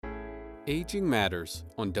Aging Matters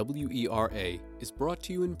on WERA is brought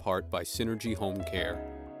to you in part by Synergy Home Care.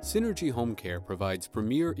 Synergy Home Care provides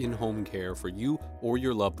premier in-home care for you or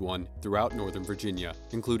your loved one throughout Northern Virginia,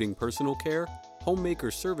 including personal care,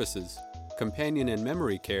 homemaker services, companion and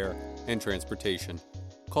memory care, and transportation.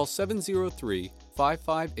 Call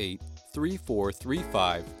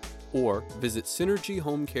 703-558-3435 or visit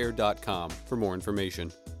synergyhomecare.com for more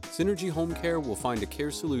information. Synergy Home Care will find a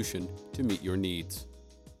care solution to meet your needs.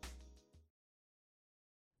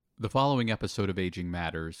 The following episode of Aging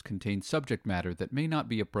Matters contains subject matter that may not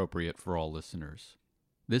be appropriate for all listeners.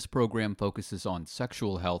 This program focuses on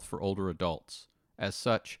sexual health for older adults. As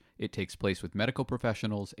such, it takes place with medical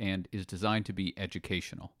professionals and is designed to be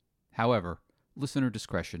educational. However, listener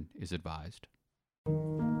discretion is advised.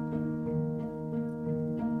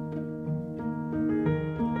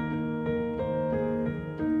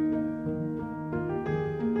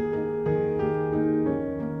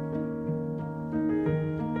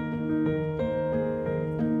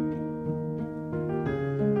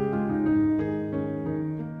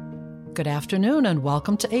 Good afternoon and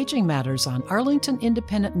welcome to Aging Matters on Arlington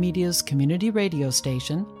Independent Media's community radio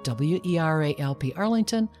station, WERA-LP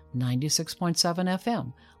Arlington, 96.7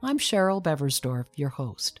 FM. I'm Cheryl Beversdorf, your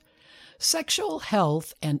host. Sexual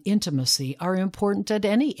health and intimacy are important at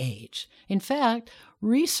any age. In fact,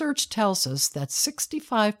 research tells us that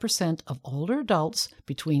 65% of older adults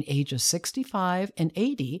between ages 65 and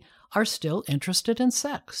 80 are still interested in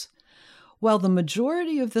sex. While the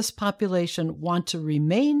majority of this population want to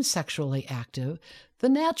remain sexually active, the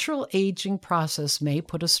natural aging process may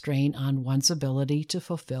put a strain on one's ability to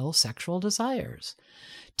fulfill sexual desires.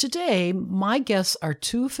 Today, my guests are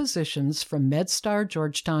two physicians from MedStar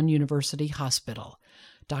Georgetown University Hospital,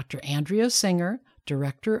 Dr. Andrea Singer,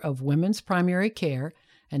 Director of Women's Primary Care,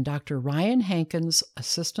 and Dr. Ryan Hankins,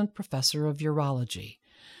 Assistant Professor of Urology.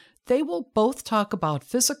 They will both talk about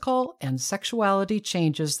physical and sexuality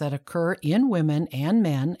changes that occur in women and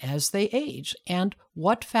men as they age and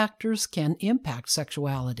what factors can impact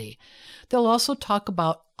sexuality. They'll also talk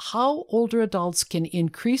about how older adults can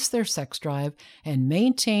increase their sex drive and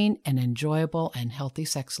maintain an enjoyable and healthy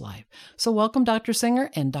sex life. So welcome, Dr.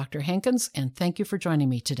 Singer and Dr. Hankins, and thank you for joining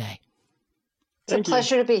me today. It's a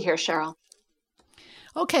pleasure to be here, Cheryl.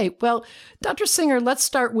 Okay, well, Dr. Singer, let's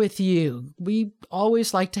start with you. We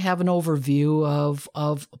always like to have an overview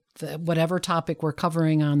of whatever topic we're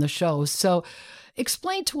covering on the show. So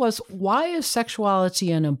explain to us, why is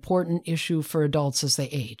sexuality an important issue for adults as they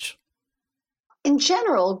age? In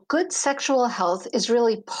general, good sexual health is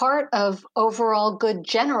really part of overall good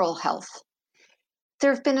general health.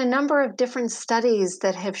 There have been a number of different studies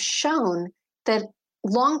that have shown that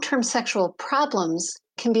long-term sexual problems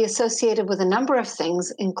can be associated with a number of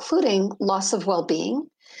things, including loss of well-being,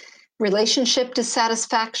 relationship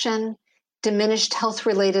dissatisfaction, diminished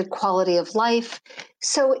health-related quality of life.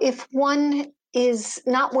 So if one is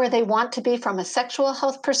not where they want to be from a sexual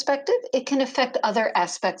health perspective, it can affect other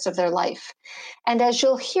aspects of their life. And as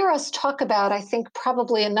you'll hear us talk about, I think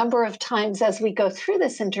probably a number of times as we go through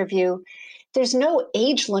this interview, there's no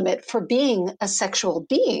age limit for being a sexual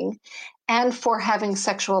being and for having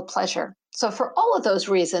sexual pleasure. So for all of those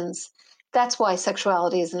reasons, that's why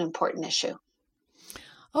sexuality is an important issue.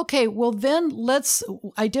 Okay, well then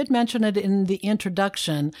I did mention it in the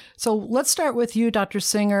introduction. So let's start with you, Dr.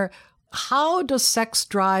 Singer. How does sex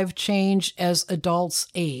drive change as adults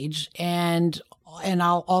age? And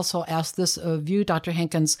I'll also ask this of you, Dr.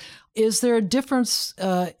 Hankins. Is there a difference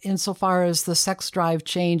insofar as the sex drive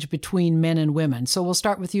change between men and women? So we'll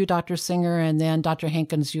start with you, Dr. Singer, and then Dr.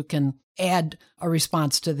 Hankins, you can add a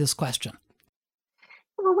response to this question.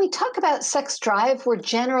 When we talk about sex drive, we're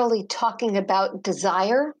generally talking about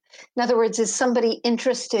desire. In other words, is somebody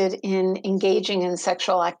interested in engaging in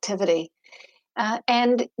sexual activity?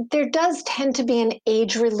 And there does tend to be an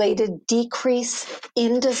age-related decrease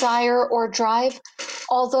in desire or drive,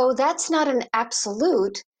 although that's not an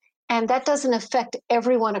absolute, and that doesn't affect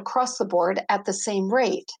everyone across the board at the same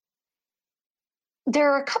rate.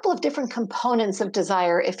 There are a couple of different components of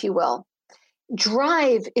desire, if you will.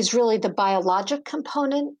 Drive is really the biologic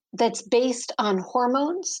component that's based on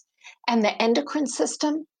hormones and the endocrine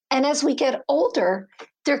system. And as we get older,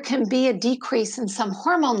 there can be a decrease in some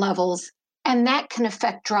hormone levels, and that can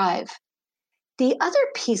affect drive. The other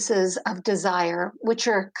pieces of desire, which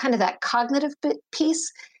are kind of that cognitive piece,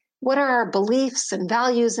 what are our beliefs and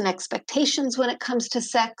values and expectations when it comes to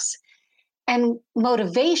sex? And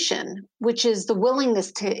motivation, which is the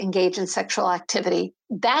willingness to engage in sexual activity,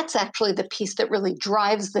 that's actually the piece that really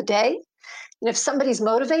drives the day. And if somebody's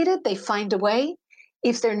motivated, they find a way.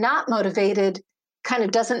 If they're not motivated, kind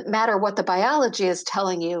of doesn't matter what the biology is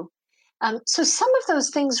telling you. So some of those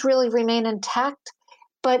things really remain intact,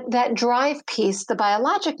 but that drive piece, the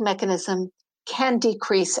biologic mechanism, can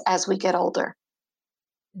decrease as we get older.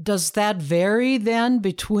 Does that vary then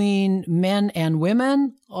between men and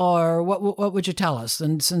women, or what would you tell us?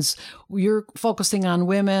 And since you're focusing on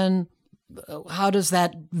women, how does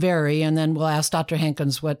that vary? And then we'll ask Dr.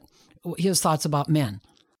 Hankins what his thoughts about men.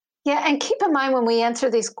 Yeah, and keep in mind when we answer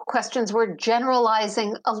these questions, we're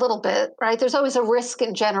generalizing a little bit, right? There's always a risk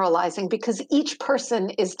in generalizing because each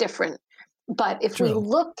person is different. But if we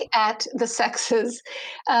look at the sexes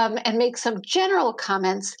and make some general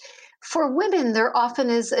comments, for women, there often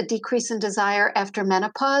is a decrease in desire after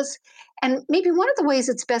menopause. And maybe one of the ways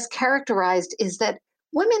it's best characterized is that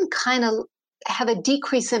women kind of have a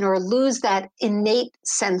decrease in or lose that innate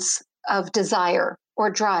sense of desire or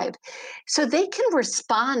drive. So they can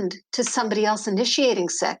respond to somebody else initiating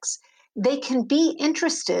sex. They can be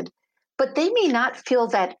interested, but they may not feel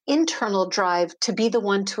that internal drive to be the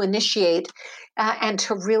one to initiate and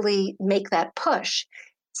to really make that push.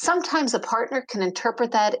 Sometimes a partner can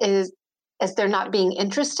interpret that as they're not being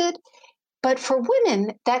interested. But for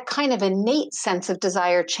women, that kind of innate sense of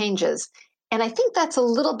desire changes. And I think that's a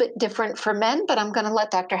little bit different for men, but I'm going to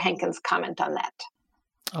let Dr. Hankins comment on that.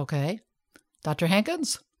 Okay. Dr.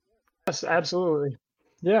 Hankins? Yes, absolutely.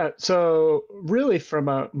 Yeah. So really from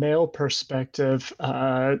a male perspective,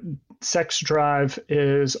 sex drive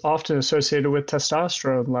is often associated with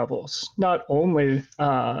testosterone levels. Not only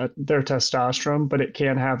their testosterone, but it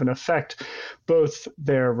can have an effect, both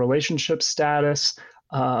their relationship status,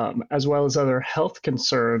 as well as other health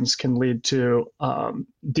concerns can lead to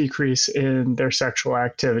decrease in their sexual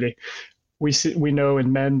activity. We know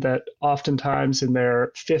in men that oftentimes in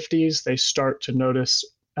their 50s, they start to notice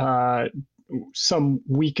some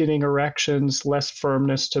weakening erections, less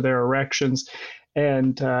firmness to their erections.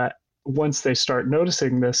 And once they start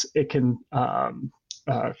noticing this, it can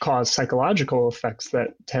cause psychological effects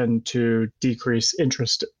that tend to decrease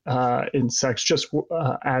interest in sex just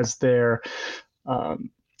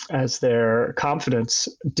as their confidence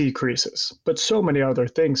decreases. But so many other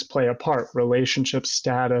things play a part: relationship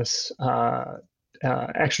status,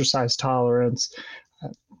 exercise tolerance,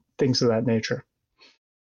 things of that nature.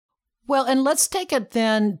 Well, and let's take it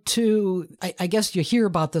then to, I guess you hear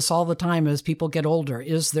about this all the time as people get older.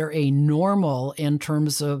 Is there a normal in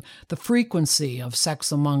terms of the frequency of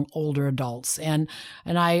sex among older adults? And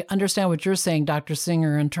I understand what you're saying, Dr.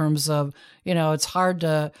 Singer, in terms of, it's hard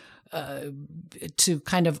to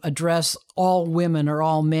kind of address all women or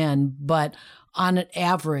all men, but on an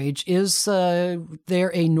average, is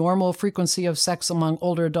there a normal frequency of sex among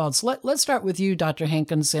older adults? Let's start with you, Dr.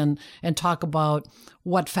 Hankins, and talk about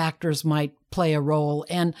what factors might play a role.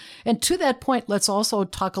 And to that point, let's also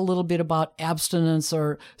talk a little bit about abstinence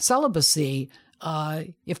or celibacy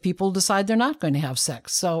if people decide they're not going to have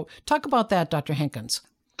sex. So talk about that, Dr. Hankins.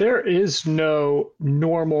 There is no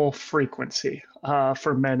normal frequency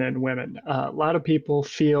for men and women. A lot of people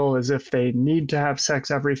feel as if they need to have sex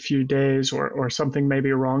every few days or something may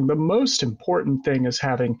be wrong. The most important thing is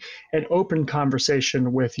having an open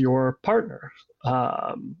conversation with your partner,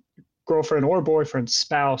 girlfriend or boyfriend,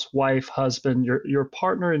 spouse, wife, husband, your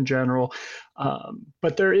partner in general.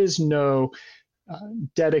 But there is no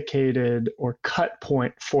dedicated or cut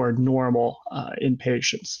point for normal in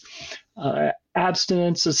patients.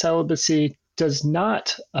 Abstinence or celibacy does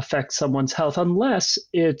not affect someone's health unless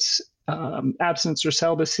it's abstinence or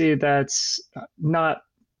celibacy that's not,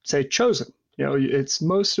 say, chosen. It's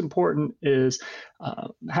most important is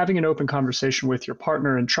having an open conversation with your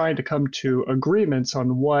partner and trying to come to agreements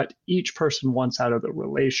on what each person wants out of the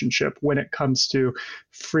relationship when it comes to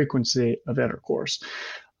frequency of intercourse.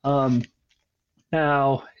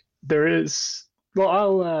 Now, there is,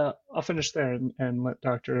 well, I'll finish there and let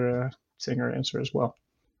Dr. Singer answer as well.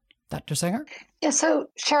 Dr. Singer? Yeah, so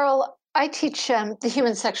Cheryl, I teach the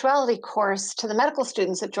human sexuality course to the medical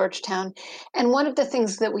students at Georgetown. And one of the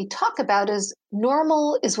things that we talk about is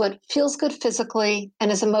normal is what feels good physically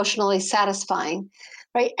and is emotionally satisfying,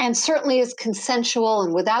 right? And certainly is consensual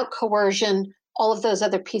and without coercion, all of those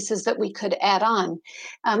other pieces that we could add on.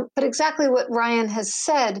 But exactly what Ryan has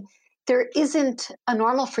said, there isn't a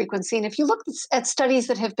normal frequency. And if you look at studies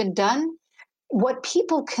that have been done, what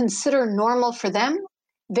people consider normal for them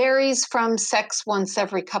varies from sex once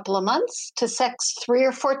every couple of months to sex 3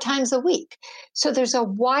 or 4 times a week. So there's a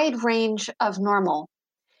wide range of normal.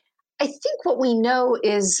 I think what we know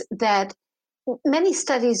is that many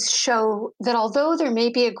studies show that although there may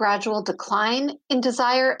be a gradual decline in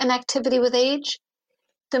desire and activity with age,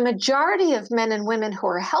 the majority of men and women who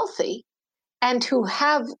are healthy and who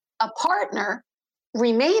have a partner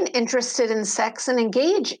remain interested in sex and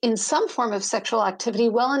engage in some form of sexual activity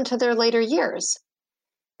well into their later years.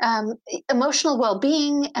 Emotional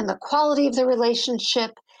well-being and the quality of the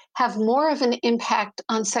relationship have more of an impact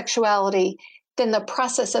on sexuality than the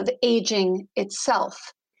process of aging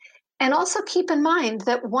itself. And also keep in mind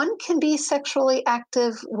that one can be sexually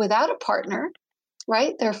active without a partner,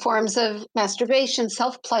 right? There are forms of masturbation,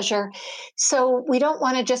 self-pleasure. So we don't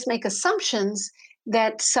want to just make assumptions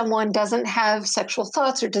that someone doesn't have sexual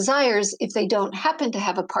thoughts or desires if they don't happen to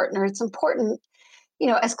have a partner. It's important,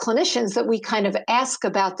 as clinicians, that we kind of ask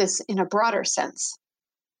about this in a broader sense.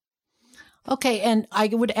 Okay, and I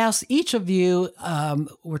would ask each of you,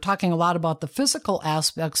 we're talking a lot about the physical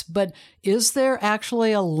aspects, but is there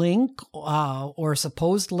actually a link or a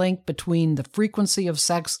supposed link between the frequency of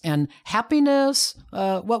sex and happiness?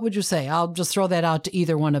 What would you say? I'll just throw that out to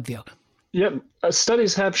either one of you. Yep.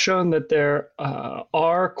 Studies have shown that there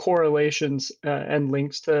are correlations and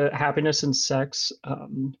links to happiness and sex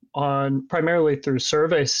on primarily through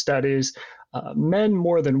survey studies. Men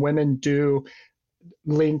more than women do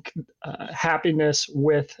link happiness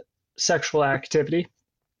with sexual activity.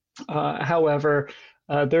 However,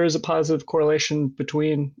 there is a positive correlation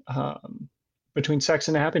between sex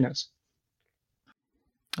and happiness.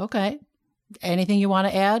 Okay. Anything you want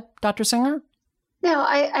to add, Dr. Singer? No,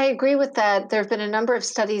 I agree with that. There have been a number of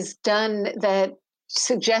studies done that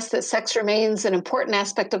suggest that sex remains an important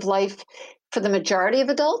aspect of life for the majority of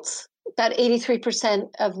adults. About 83%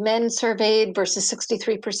 of men surveyed versus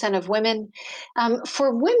 63% of women.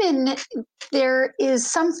 For women, there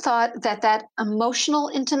is some thought that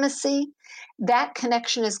emotional intimacy, that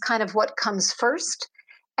connection is kind of what comes first.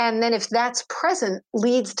 And then if that's present,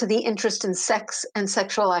 leads to the interest in sex and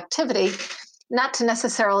sexual activity. Not to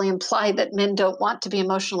necessarily imply that men don't want to be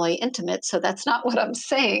emotionally intimate, so that's not what I'm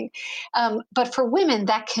saying. But for women,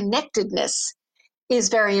 that connectedness is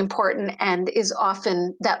very important and is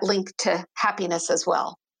often that link to happiness as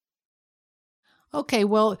well. Okay,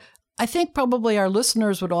 well, I think probably our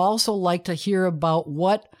listeners would also like to hear about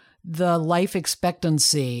what the life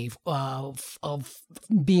expectancy of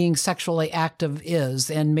being sexually active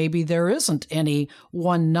is. And maybe there isn't any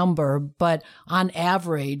one number, but on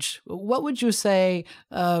average, what would you say,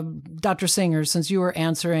 Dr. Singer, since you were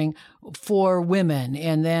answering for women,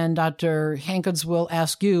 and then Dr. Hankins will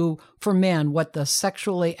ask you for men, what the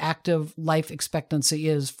sexually active life expectancy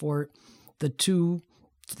is for the two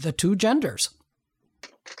genders?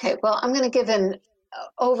 Okay, well, I'm going to give an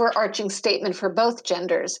overarching statement for both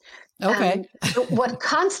genders. Okay. What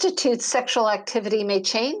constitutes sexual activity may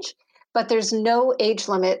change, but there's no age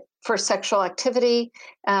limit for sexual activity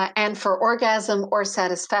and for orgasm or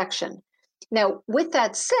satisfaction. Now, with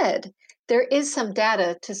that said, there is some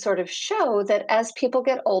data to sort of show that as people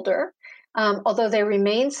get older, although they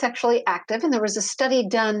remain sexually active, and there was a study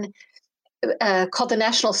done called the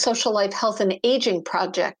National Social Life Health and Aging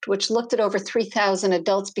Project, which looked at over 3,000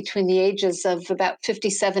 adults between the ages of about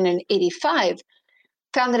 57 and 85,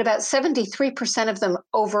 found that about 73% of them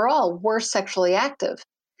overall were sexually active.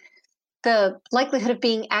 The likelihood of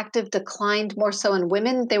being active declined more so in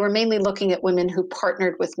women. They were mainly looking at women who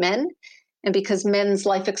partnered with men. And because men's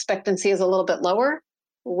life expectancy is a little bit lower,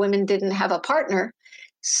 women didn't have a partner,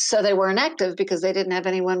 so they weren't active because they didn't have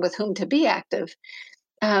anyone with whom to be active.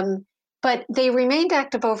 But they remained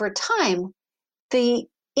active over time. The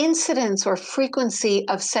incidence or frequency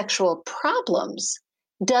of sexual problems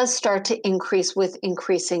does start to increase with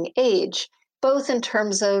increasing age, both in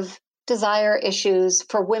terms of desire issues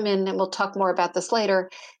for women, and we'll talk more about this later,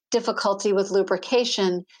 difficulty with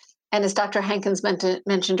lubrication, and as Dr. Hankins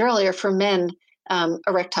mentioned earlier, for men,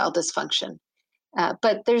 erectile dysfunction.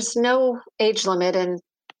 But there's no age limit, and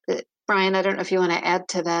Brian, I don't know if you want to add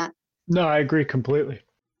to that. No, I agree completely.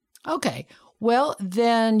 Okay. Well,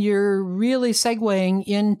 then you're really segueing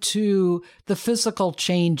into the physical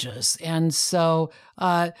changes. And so,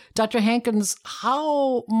 Dr. Hankins,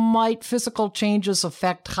 how might physical changes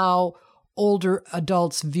affect how older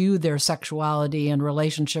adults view their sexuality and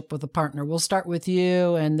relationship with a partner? We'll start with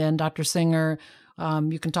you, and then Dr. Singer,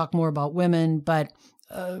 you can talk more about women, but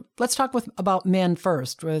let's talk about men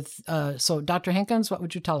first. So Dr. Hankins, what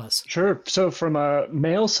would you tell us? Sure. So from a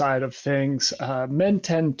male side of things, men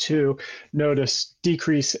tend to notice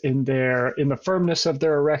decrease in the firmness of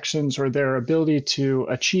their erections or their ability to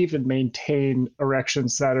achieve and maintain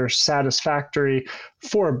erections that are satisfactory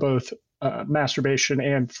for both masturbation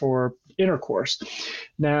and for intercourse.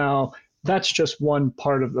 Now, that's just one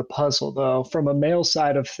part of the puzzle, though. From a male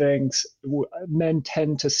side of things, men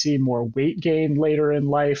tend to see more weight gain later in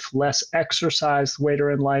life, less exercise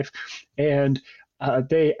later in life, and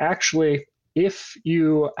they actually if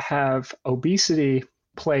you have obesity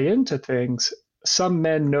play into things, some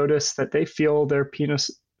men notice that they feel their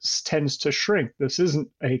penis tends to shrink. This isn't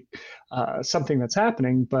something that's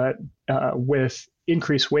happening, but with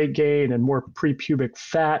increased weight gain and more prepubic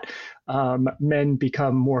fat, men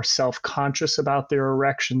become more self-conscious about their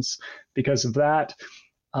erections because of that.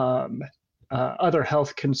 Other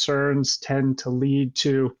health concerns tend to lead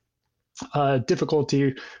to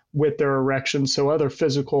difficulty with their erections. So other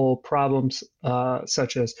physical problems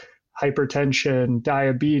such as hypertension,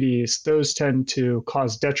 diabetes, those tend to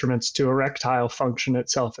cause detriments to erectile function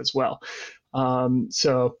itself as well.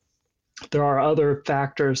 So there are other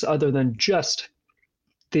factors other than just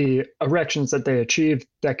the erections that they achieve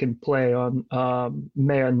that can play on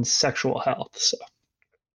man's sexual health. So.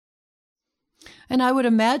 And I would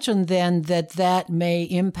imagine then that may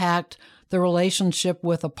impact the relationship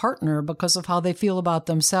with a partner because of how they feel about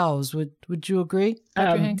themselves. Would you agree,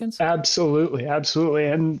 Dr. Hankins? Absolutely.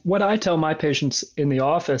 And what I tell my patients in the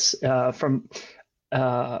office from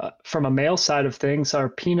a male side of things, our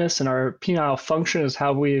penis and our penile function is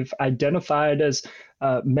how we've identified as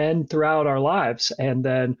men throughout our lives. And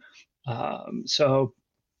then so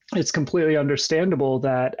it's completely understandable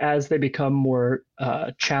that as they become more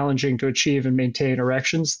challenging to achieve and maintain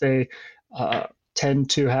erections, they tend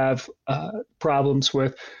to have problems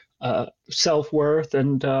with self-worth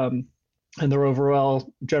and their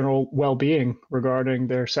overall general well-being regarding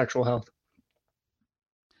their sexual health.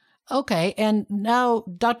 Okay, and now,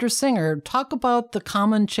 Dr. Singer, talk about the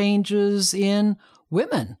common changes in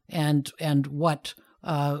women and what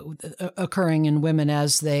occurring in women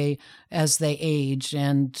as they age,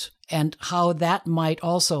 and how that might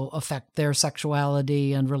also affect their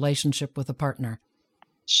sexuality and relationship with a partner.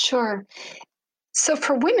 Sure. So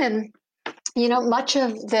for women, many of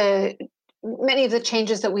the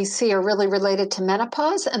changes that we see are really related to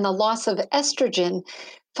menopause and the loss of estrogen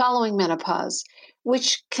following menopause,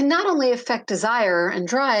 which can not only affect desire and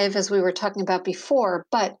drive, as we were talking about before,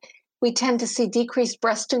 but we tend to see decreased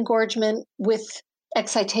breast engorgement with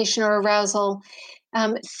excitation or arousal,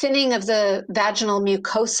 thinning of the vaginal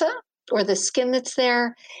mucosa or the skin that's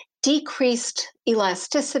there, decreased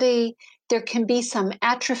elasticity. There can be some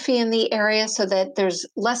atrophy in the area so that there's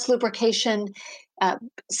less lubrication.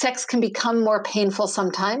 Sex can become more painful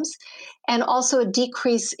sometimes, and also a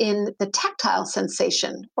decrease in the tactile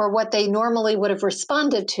sensation, or what they normally would have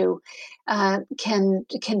responded to can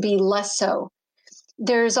be less so.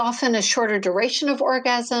 There's often a shorter duration of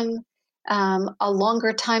orgasm, a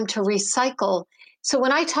longer time to recycle. So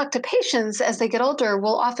when I talk to patients as they get older,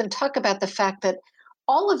 we'll often talk about the fact that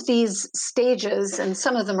all of these stages, and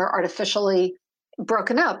some of them are artificially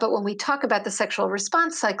broken up, but when we talk about the sexual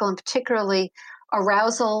response cycle, and particularly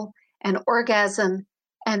arousal and orgasm,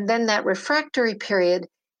 and then that refractory period,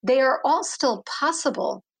 they are all still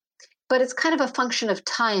possible, but it's kind of a function of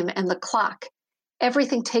time and the clock.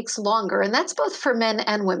 Everything takes longer, and that's both for men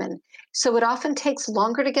and women. So it often takes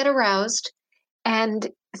longer to get aroused, and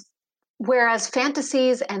whereas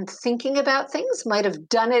fantasies and thinking about things might have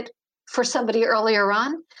done it for somebody earlier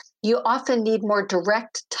on, you often need more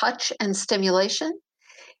direct touch and stimulation.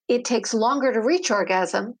 It takes longer to reach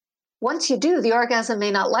orgasm. Once you do, the orgasm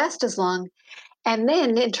may not last as long. And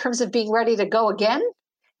then in terms of being ready to go again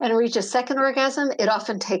and reach a second orgasm, it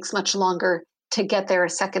often takes much longer to get there a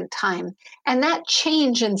second time. And that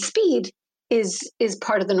change in speed is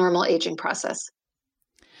part of the normal aging process.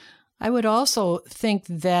 I would also think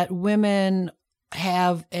that women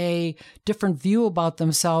have a different view about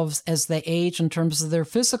themselves as they age in terms of their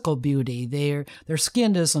physical beauty. Their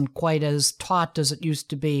skin isn't quite as taut as it used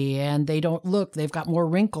to be, and they've got more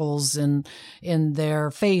wrinkles in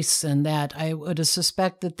their face, and that I would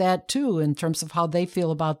suspect that too, in terms of how they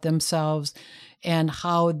feel about themselves and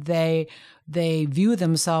how they view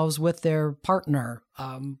themselves with their partner.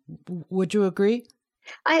 Would you agree?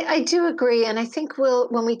 I do agree. And I think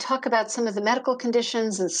when we talk about some of the medical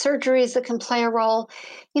conditions and surgeries that can play a role,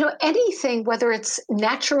 anything, whether it's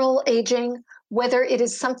natural aging, whether it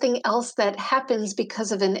is something else that happens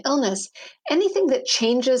because of an illness, anything that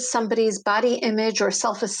changes somebody's body image or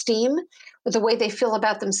self-esteem, or the way they feel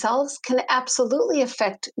about themselves, can absolutely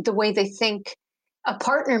affect the way they think a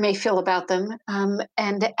partner may feel about them,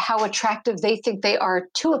 and how attractive they think they are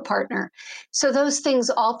to a partner. So those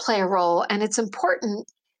things all play a role. And it's important,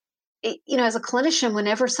 as a clinician,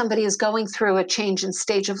 whenever somebody is going through a change in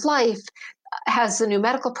stage of life, has a new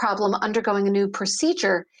medical problem, undergoing a new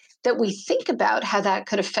procedure, that we think about how that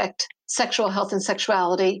could affect sexual health and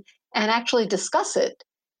sexuality and actually discuss it,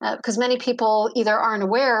 because many people either aren't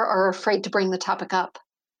aware or are afraid to bring the topic up.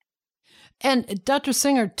 And Dr.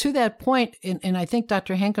 Singer, to that point, and I think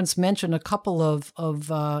Dr. Hankins mentioned a couple of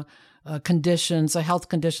conditions, health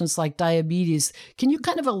conditions like diabetes. Can you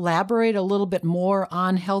kind of elaborate a little bit more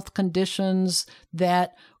on health conditions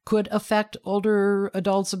that could affect older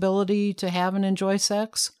adults' ability to have and enjoy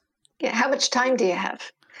sex? Yeah, how much time do you have?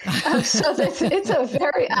 So it's a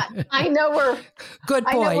very, I know good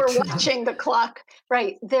point. I know we're watching the clock,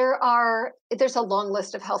 right? There's a long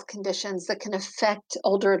list of health conditions that can affect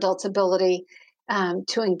older adults' ability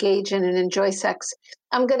to engage in and enjoy sex.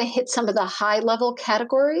 I'm going to hit some of the high level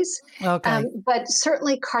categories, okay. But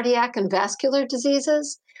certainly cardiac and vascular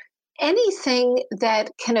diseases, anything that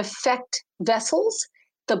can affect vessels,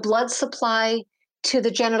 the blood supply to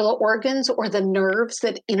the genital organs or the nerves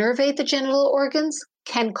that innervate the genital organs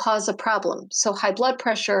can cause a problem. So high blood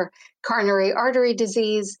pressure, coronary artery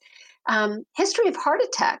disease, history of heart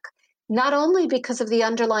attack, not only because of the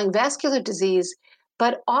underlying vascular disease,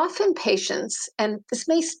 but often patients, and this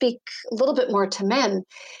may speak a little bit more to men,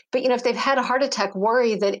 but if they've had a heart attack,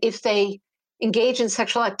 worry that if they engage in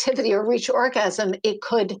sexual activity or reach orgasm, it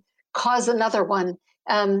could cause another one.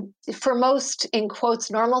 For most, in quotes,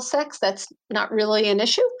 normal sex, that's not really an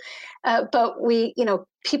issue. But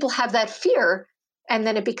people have that fear, and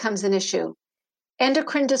then it becomes an issue.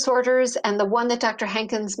 Endocrine disorders, and the one that Dr.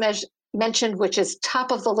 Hankins mentioned, which is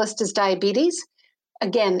top of the list, is diabetes.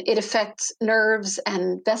 Again, it affects nerves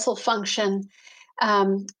and vessel function.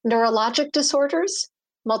 Neurologic disorders,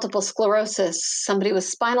 multiple sclerosis, somebody with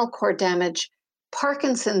spinal cord damage,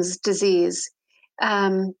 Parkinson's disease,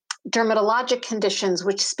 dermatologic conditions,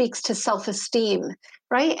 which speaks to self-esteem,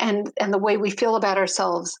 right? And the way we feel about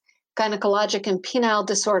ourselves, gynecologic and penile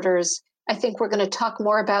disorders. I think we're going to talk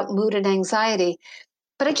more about mood and anxiety.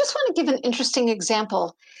 But I just want to give an interesting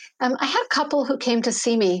example. I had a couple who came to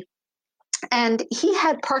see me, and he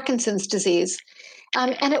had Parkinson's disease.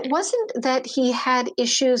 And it wasn't that he had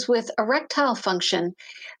issues with erectile function,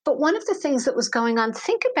 but one of the things that was going on,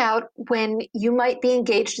 think about when you might be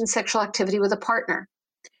engaged in sexual activity with a partner.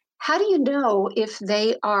 How do you know if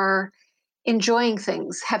they are enjoying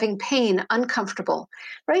things, having pain, uncomfortable,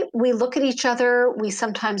 right? We look at each other. We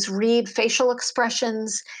sometimes read facial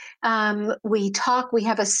expressions. We talk. We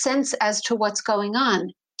have a sense as to what's going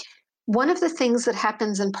on. One of the things that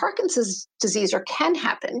happens in Parkinson's disease, or can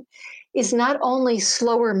happen, is not only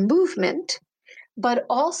slower movement, but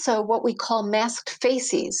also what we call masked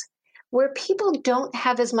faces, where people don't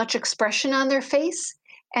have as much expression on their face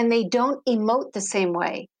and they don't emote the same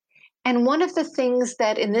way. And one of the things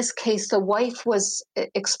that in this case the wife was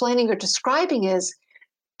explaining or describing is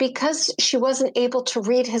because she wasn't able to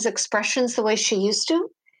read his expressions the way she used to,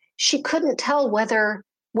 she couldn't tell whether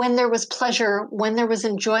when there was pleasure, when there was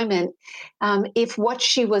enjoyment, if what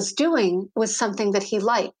she was doing was something that he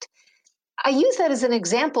liked. I use that as an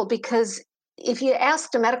example because if you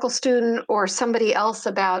asked a medical student or somebody else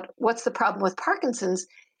about what's the problem with Parkinson's,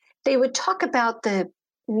 they would talk about the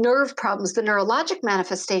nerve problems, the neurologic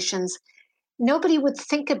manifestations. Nobody would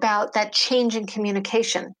think about that change in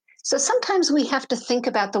communication. So sometimes we have to think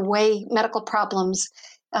about the way medical problems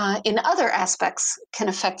in other aspects can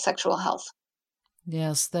affect sexual health.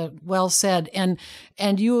 Yes, that well said. And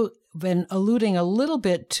you've been alluding a little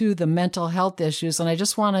bit to the mental health issues, and I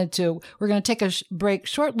just wanted to, we're going to take a break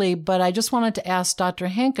shortly, but I just wanted to ask Dr.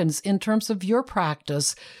 Hankins, in terms of your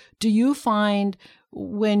practice, do you find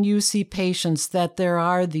when you see patients that there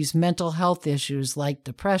are these mental health issues like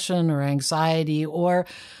depression or anxiety or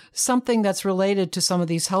something that's related to some of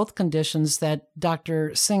these health conditions that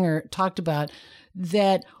Dr. Singer talked about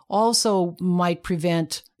that also might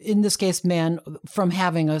prevent, in this case, men from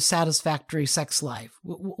having a satisfactory sex life?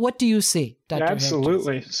 What do you see, Dr.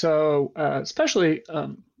 Absolutely. Hankins? So especially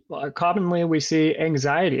commonly we see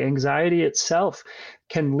anxiety. Anxiety itself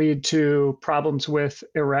can lead to problems with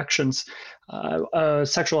erections. A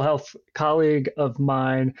sexual health colleague of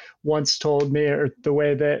mine once told me, or the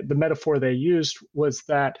way that the metaphor they used was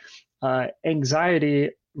that anxiety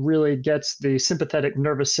really gets the sympathetic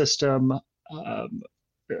nervous system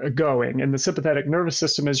going. And the sympathetic nervous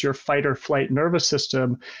system is your fight or flight nervous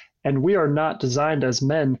system. And we are not designed as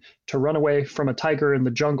men to run away from a tiger in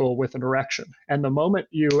the jungle with an erection. And the moment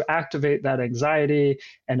you activate that anxiety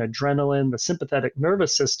and adrenaline, the sympathetic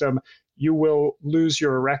nervous system, you will lose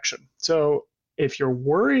your erection. So if you're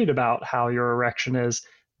worried about how your erection is,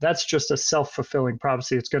 that's just a self-fulfilling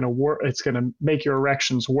prophecy. It's going to make your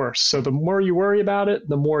erections worse. So the more you worry about it,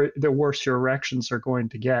 the worse your erections are going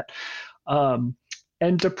to get.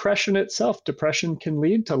 And depression itself, depression can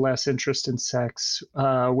lead to less interest in sex,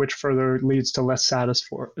 which further leads to less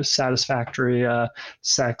satisfactory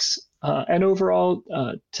sex. and overall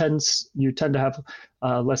you tend to have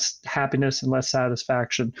less happiness and less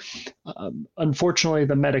satisfaction. Unfortunately,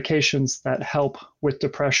 the medications that help with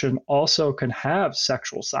depression also can have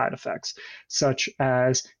sexual side effects, such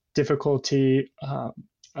as difficulty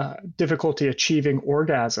achieving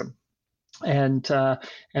orgasm, and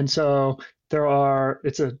so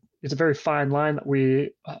it's a very fine line that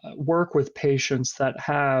we work with patients that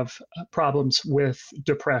have problems with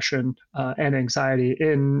depression and anxiety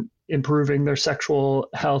in improving their sexual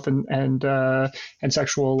health and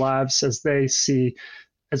sexual lives as they see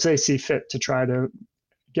fit to try to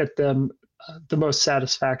get them the most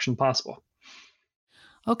satisfaction possible.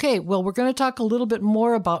 Okay, well, we're going to talk a little bit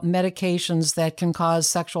more about medications that can cause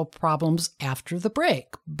sexual problems after the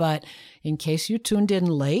break. But in case you tuned in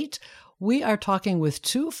late, we are talking with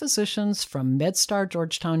two physicians from MedStar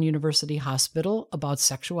Georgetown University Hospital about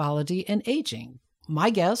sexuality and aging.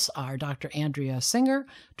 My guests are Dr. Andrea Singer,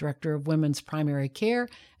 Director of Women's Primary Care,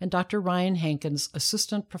 and Dr. Ryan Hankins,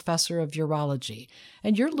 Assistant Professor of Urology.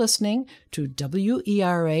 And you're listening to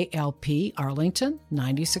WERA-LP Arlington,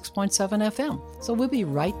 96.7 FM. So we'll be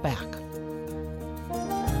right back.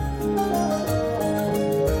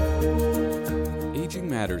 Aging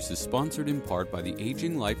Matters is sponsored in part by the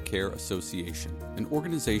Aging Life Care Association, an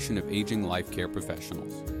organization of aging life care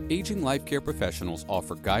professionals. Aging life care professionals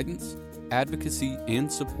offer guidance, advocacy, and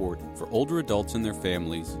support for older adults and their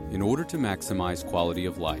families in order to maximize quality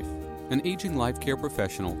of life. An aging life care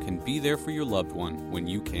professional can be there for your loved one when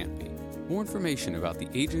you can't be. More information about the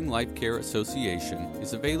Aging Life Care Association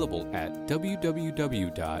is available at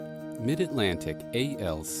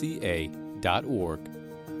www.midatlanticalca.org.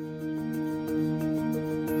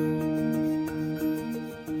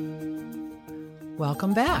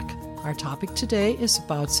 Welcome back. Our topic today is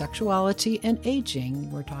about sexuality and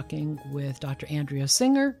aging. We're talking with Dr. Andrea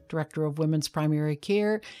Singer, Director of Women's Primary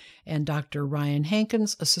Care, and Dr. Ryan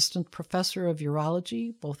Hankins, Assistant Professor of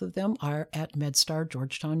Urology. Both of them are at MedStar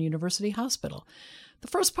Georgetown University Hospital. The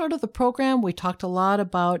first part of the program, we talked a lot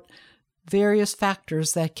about various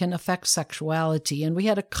factors that can affect sexuality. And we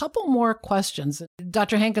had a couple more questions.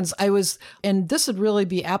 Dr. Hankins, and this would really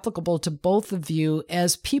be applicable to both of you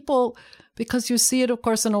as people, because you see it, of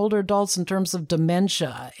course, in older adults in terms of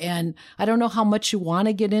dementia. And I don't know how much you want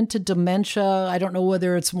to get into dementia. I don't know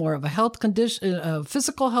whether it's more of a health condition, a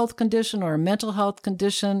physical health condition, or a mental health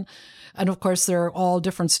condition. And of course, there are all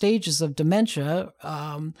different stages of dementia.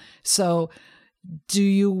 So do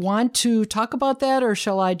you want to talk about that, or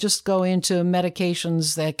shall I just go into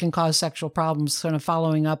medications that can cause sexual problems, kind of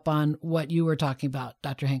following up on what you were talking about,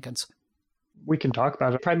 Dr. Hankins? We can talk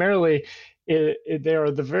about it. Primarily, they are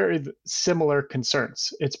the very similar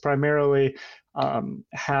concerns. It's primarily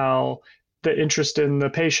how the interest in the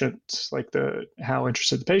patient, like how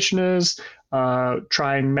interested the patient is,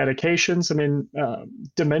 trying medications. I mean,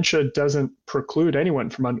 dementia doesn't preclude anyone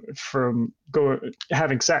from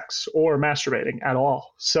having sex or masturbating at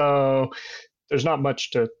all. So there's not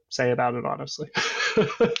much to say about it, honestly.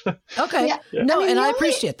 Okay. Yeah. No, I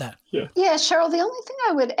appreciate that. Yeah, Cheryl, the only thing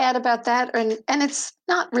I would add about that, and it's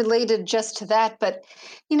not related just to that, but,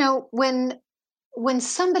 when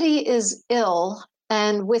somebody is ill,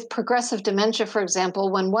 and with progressive dementia, for example,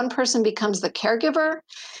 when one person becomes the caregiver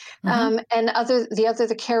and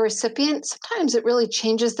the care recipient, sometimes it really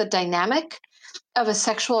changes the dynamic of a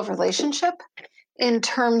sexual relationship in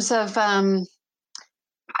terms of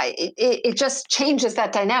it just changes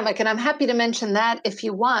that dynamic. And I'm happy to mention that if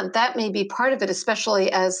you want. That may be part of it, especially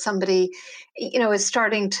as somebody, is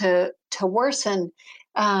starting to worsen.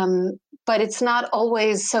 But it's not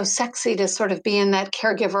always so sexy to sort of be in that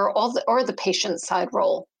caregiver or the patient side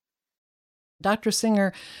role. Dr.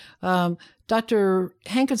 Singer, Dr.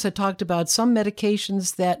 Hankins had talked about some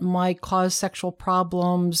medications that might cause sexual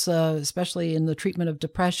problems, especially in the treatment of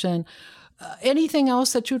depression. Anything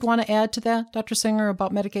else that you'd want to add to that, Dr. Singer,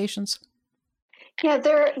 about medications? Yeah,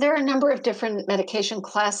 there are a number of different medication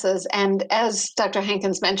classes. And as Dr.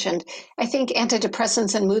 Hankins mentioned, I think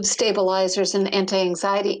antidepressants and mood stabilizers and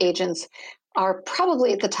anti-anxiety agents are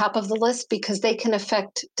probably at the top of the list because they can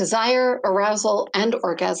affect desire, arousal, and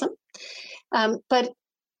orgasm. But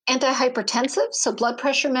antihypertensive, so blood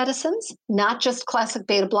pressure medicines, not just classic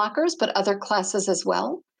beta blockers, but other classes as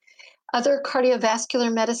well. Other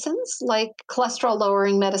cardiovascular medicines like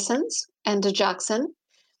cholesterol-lowering medicines and digoxin.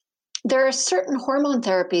 There are certain hormone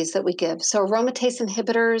therapies that we give, so aromatase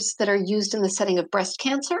inhibitors that are used in the setting of breast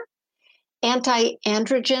cancer,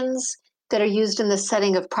 anti-androgens that are used in the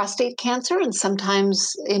setting of prostate cancer and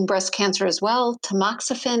sometimes in breast cancer as well,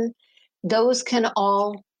 tamoxifen. Those can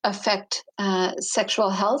all affect sexual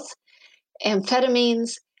health.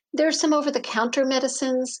 Amphetamines. There are some over-the-counter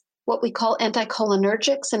medicines what we call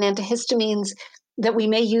anticholinergics and antihistamines that we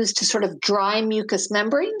may use to sort of dry mucous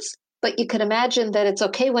membranes. But you can imagine that it's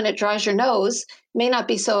okay when it dries your nose, may not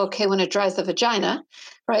be so okay when it dries the vagina,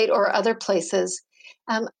 right, or other places.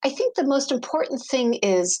 I think the most important thing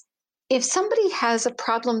is if somebody has a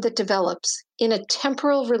problem that develops in a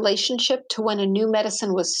temporal relationship to when a new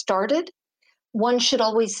medicine was started, one should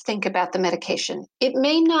always think about the medication. It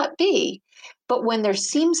may not be, but when there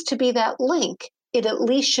seems to be that link, it at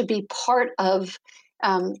least should be part of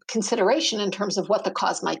consideration in terms of what the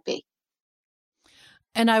cause might be.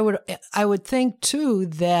 And I would think too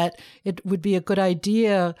that it would be a good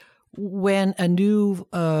idea when a new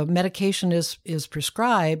medication is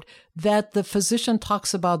prescribed that the physician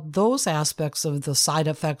talks about those aspects of the side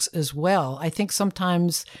effects as well. I think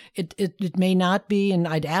sometimes it may not be, and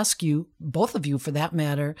I'd ask you, both of you for that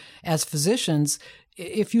matter, as physicians,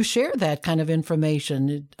 if you share that kind of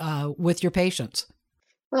information with your patients.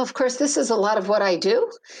 Well, of course, this is a lot of what I do.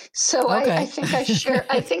 So okay. I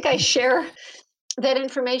think I share that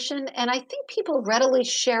information, and I think people readily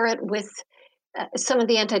share it with some of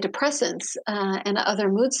the antidepressants and other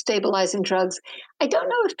mood stabilizing drugs. I don't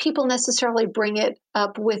know if people necessarily bring it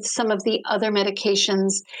up with some of the other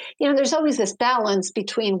medications. You know, there's always this balance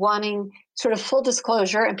between wanting sort of full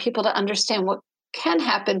disclosure and people to understand what can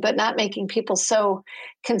happen, but not making people so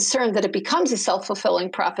concerned that it becomes a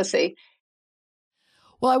self-fulfilling prophecy.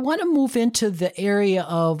 Well, I want to move into the area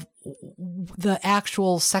of the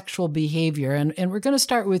actual sexual behavior. And we're going to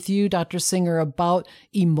start with you, Dr. Singer, about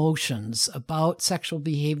emotions, about sexual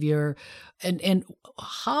behavior, and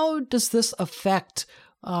how does this affect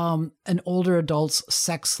an older adult's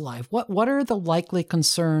sex life? What are the likely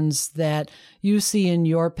concerns that you see in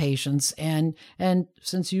your patients? And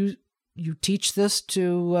since you teach this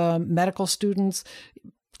to medical students,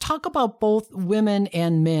 talk about both women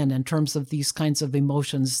and men in terms of these kinds of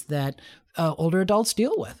emotions that older adults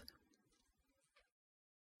deal with.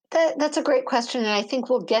 That's a great question, and I think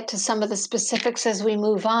we'll get to some of the specifics as we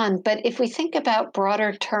move on. But if we think about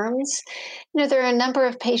broader terms, you know, there are a number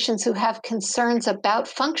of patients who have concerns about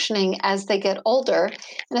functioning as they get older.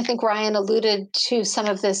 And I think Ryan alluded to some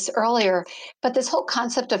of this earlier, but this whole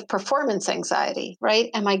concept of performance anxiety, right?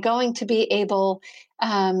 Am I going to be able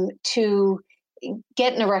to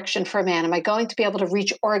get an erection for a man? Am I going to be able to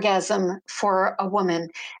reach orgasm for a woman?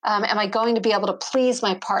 Am I going to be able to please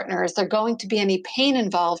my partner? Is there going to be any pain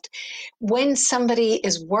involved? When somebody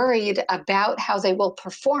is worried about how they will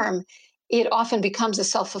perform, it often becomes a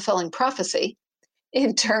self-fulfilling prophecy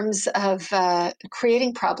in terms of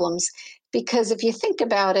creating problems. Because if you think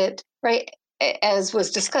about it, right, as was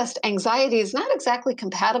discussed, anxiety is not exactly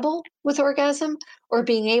compatible with orgasm or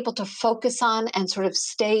being able to focus on and sort of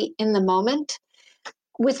stay in the moment.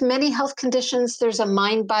 With many health conditions, there's a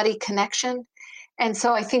mind-body connection. And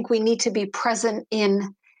so I think we need to be present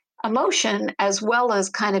in emotion as well as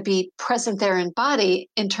kind of be present there in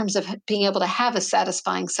body in terms of being able to have a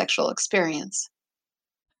satisfying sexual experience.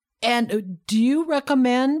 And do you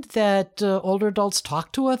recommend that older adults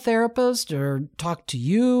talk to a therapist or talk to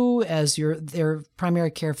you as their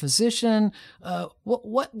primary care physician?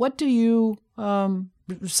 What do you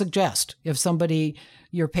suggest if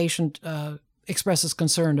your patient expresses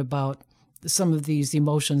concern about some of these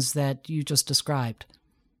emotions that you just described?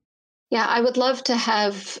 Yeah, I would love to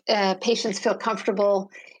have patients feel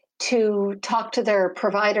comfortable to talk to their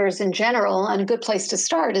providers in general. And a good place to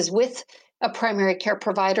start is with a primary care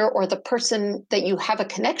provider or the person that you have a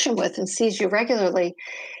connection with and sees you regularly.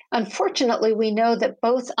 Unfortunately, we know that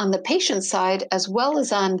both on the patient side as well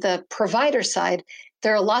as on the provider side,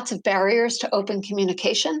 there are lots of barriers to open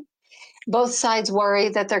communication. Both sides worry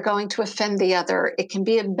that they're going to offend the other. It can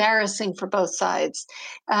be embarrassing for both sides.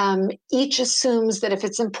 Each assumes that if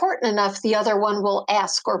it's important enough, the other one will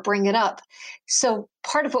ask or bring it up. So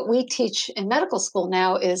part of what we teach in medical school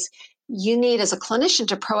now is you need, as a clinician,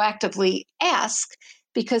 to proactively ask,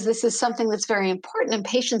 because this is something that's very important and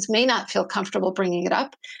patients may not feel comfortable bringing it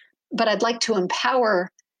up. But I'd like to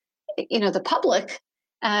empower, the public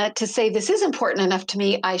to say, this is important enough to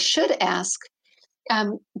me, I should ask.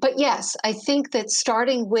 But yes, I think that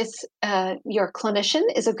starting with your clinician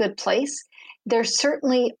is a good place. There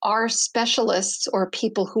certainly are specialists or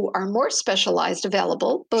people who are more specialized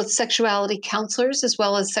available, both sexuality counselors as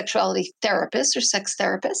well as sexuality therapists or sex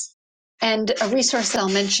therapists. And a resource that I'll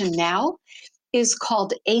mention now is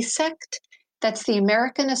called ASECT. That's the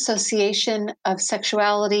American Association of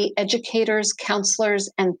Sexuality Educators,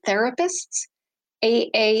 Counselors, and Therapists,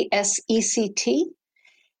 AASECT.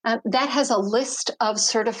 That has a list of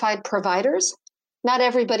certified providers. Not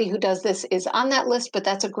everybody who does this is on that list, but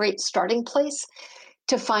that's a great starting place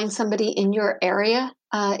to find somebody in your area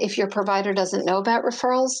if your provider doesn't know about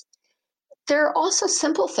referrals. There are also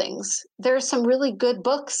simple things. There are some really good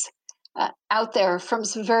books out there from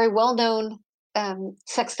some very well-known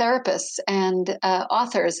sex therapists and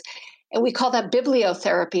authors. And we call that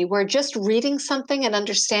bibliotherapy, where just reading something and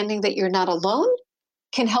understanding that you're not alone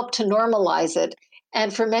can help to normalize it.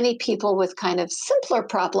 And for many people with kind of simpler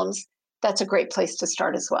problems, that's a great place to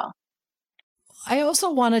start as well. I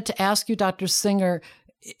also wanted to ask you, Dr. Singer,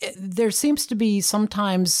 there seems to be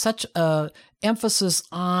sometimes such a emphasis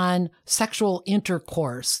on sexual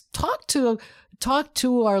intercourse. Talk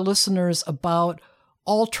to our listeners about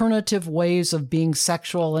alternative ways of being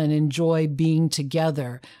sexual and enjoy being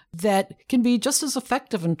together that can be just as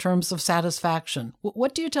effective in terms of satisfaction.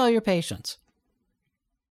 What do you tell your patients?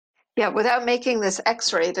 Yeah, without making this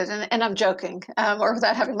X-rated, and I'm joking, or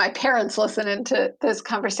without having my parents listen into this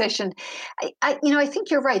conversation, I think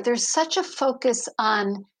you're right. There's such a focus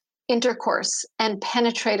on intercourse and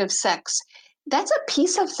penetrative sex. That's a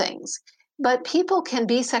piece of things, but people can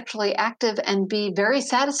be sexually active and be very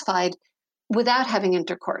satisfied without having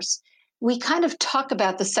intercourse. We kind of talk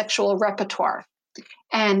about the sexual repertoire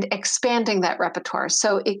and expanding that repertoire.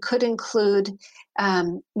 So it could include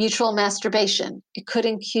mutual masturbation. It could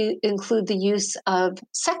include the use of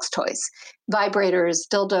sex toys, vibrators,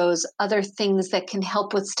 dildos, other things that can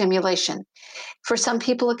help with stimulation. For some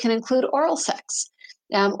people, it can include oral sex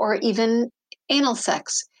or even anal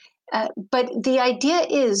sex. But the idea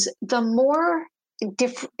is the more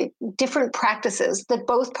different practices that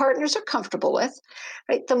both partners are comfortable with,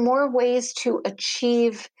 right, the more ways to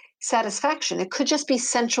achieve satisfaction. It could just be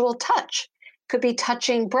sensual touch. It could be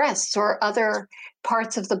touching breasts or other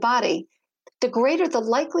parts of the body. The greater the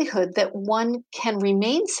likelihood that one can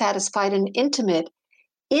remain satisfied and intimate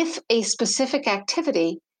if a specific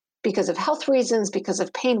activity, because of health reasons, because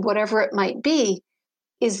of pain, whatever it might be,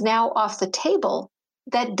 is now off the table,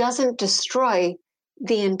 that doesn't destroy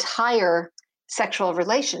the entire sexual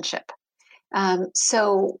relationship.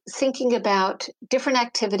 So thinking about different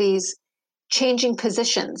activities, changing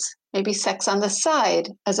positions, maybe sex on the side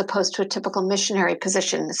as opposed to a typical missionary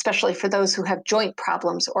position, especially for those who have joint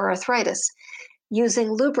problems or arthritis, using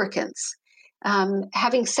lubricants,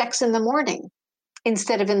 having sex in the morning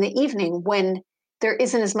instead of in the evening when there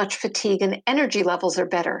isn't as much fatigue and energy levels are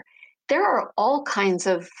better. There are all kinds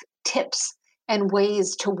of tips and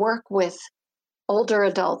ways to work with older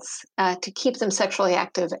adults to keep them sexually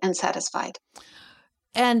active and satisfied.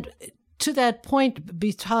 And to that point,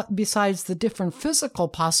 besides the different physical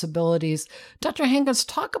possibilities, Dr. Hankins,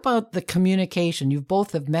 talk about the communication. You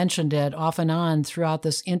both have mentioned it off and on throughout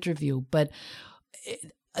this interview, but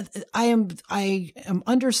I am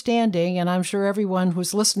understanding, and I'm sure everyone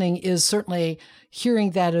who's listening is certainly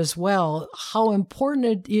hearing that as well, how important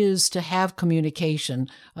it is to have communication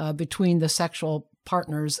between the sexual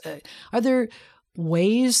partners. Are there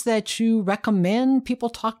ways that you recommend people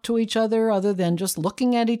talk to each other other than just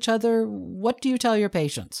looking at each other? What do you tell your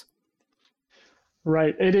patients?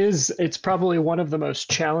 Right. It's probably one of the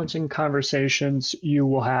most challenging conversations you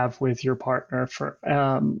will have with your partner.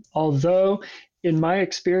 Although in my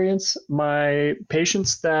experience, my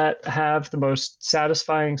patients that have the most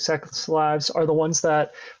satisfying sex lives are the ones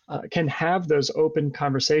that can have those open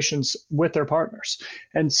conversations with their partners.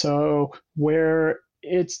 And so where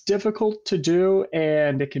it's difficult to do,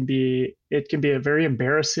 and it can be a very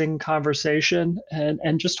embarrassing conversation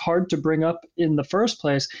and just hard to bring up in the first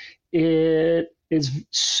place, it is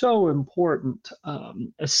so important,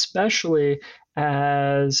 especially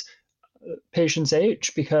as patients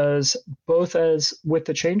age, because both as with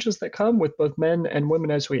the changes that come with both men and women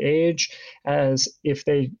as we age, as if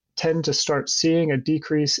they tend to start seeing a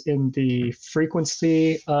decrease in the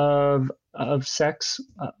frequency of sex,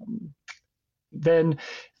 then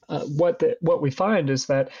what we find is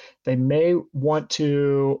that they may want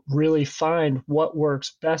to really find what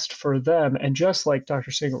works best for them. And just like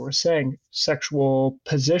Dr. Singer was saying, sexual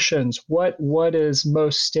positions, what is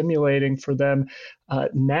most stimulating for them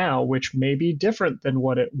now, which may be different than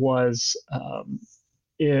what it was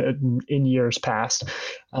in years past.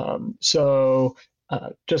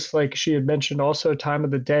 Just like she had mentioned, also time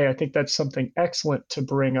of the day, I think that's something excellent to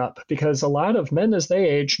bring up, because a lot of men as they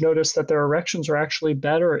age notice that their erections are actually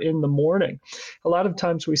better in the morning. A lot of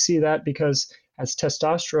times we see that because as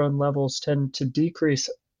testosterone levels tend to decrease,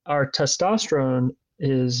 our testosterone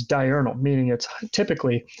is diurnal, meaning it's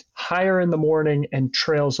typically higher in the morning and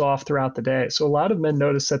trails off throughout the day. So a lot of men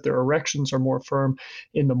notice that their erections are more firm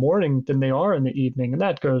in the morning than they are in the evening. And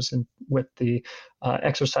that goes in with the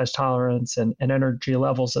exercise tolerance and energy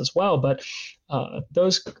levels as well. But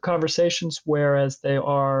those conversations, whereas they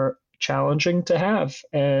are challenging to have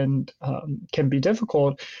and can be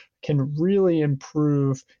difficult, can really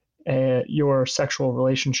improve your sexual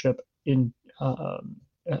relationship in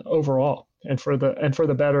overall and for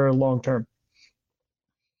the better long term.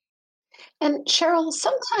 And Cheryl,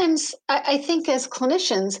 sometimes I think as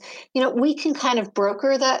clinicians, we can kind of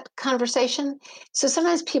broker that conversation. So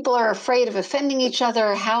sometimes people are afraid of offending each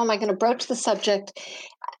other. How am I going to broach the subject?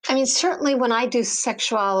 I mean, certainly when I do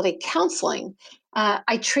sexuality counseling,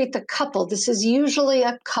 I treat the couple. This is usually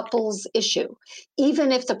a couple's issue,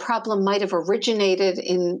 even if the problem might have originated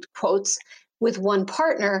in quotes with one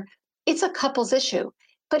partner, it's a couple's issue.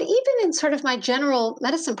 But even in sort of my general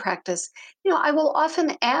medicine practice, I will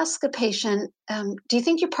often ask a patient, do you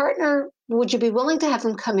think your partner, would you be willing to have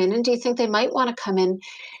them come in? And do you think they might want to come in?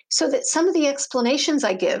 So that some of the explanations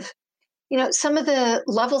I give, some of the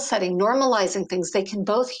level setting, normalizing things, they can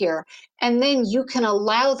both hear. And then you can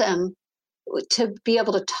allow them to be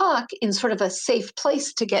able to talk in sort of a safe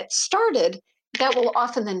place to get started. That will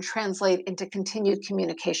often then translate into continued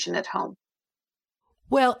communication at home.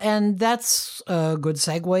 Well, and that's a good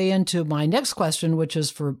segue into my next question, which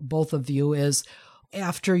is for both of you, is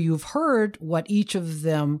after you've heard what each of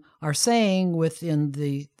them are saying within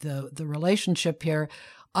the relationship here,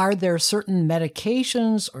 are there certain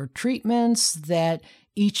medications or treatments that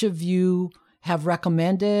each of you have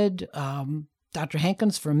recommended? Dr.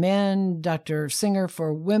 Hankins for men, Dr. Singer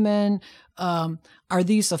for women. Are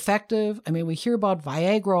these effective? I mean, we hear about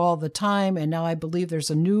Viagra all the time, and now I believe there's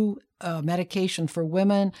a new medication for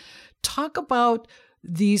women. Talk about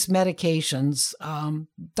these medications.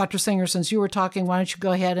 Dr. Singer, since you were talking, why don't you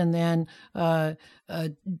go ahead and then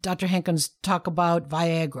Dr. Hankins talk about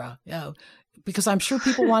Viagra? Because I'm sure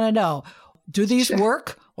people want to know, do these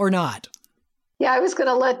work or not? Yeah, I was going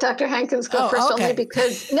to let Dr. Hankins go first, okay. only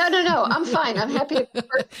because no, I'm fine. I'm happy to go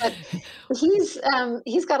first, but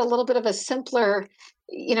he's got a little bit of a simpler,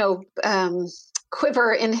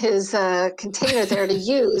 quiver in his container there to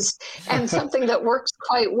use, and something that works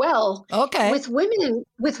quite well. Okay. With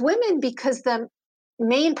women, because the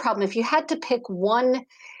main problem, if you had to pick one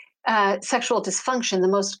sexual dysfunction, the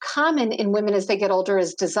most common in women as they get older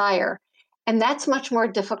is desire. And that's much more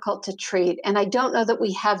difficult to treat. And I don't know that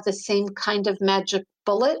we have the same kind of magic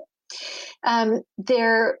bullet.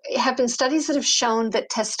 There have been studies that have shown that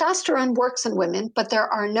testosterone works in women, but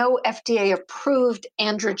there are no FDA-approved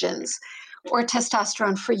androgens or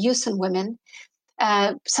testosterone for use in women.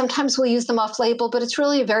 Sometimes we'll use them off-label, but it's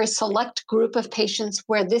really a very select group of patients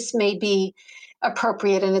where this may be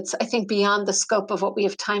appropriate. And it's, I think, beyond the scope of what we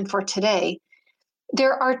have time for today.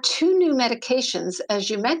 There are two new medications, as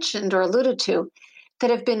you mentioned or alluded to, that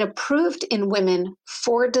have been approved in women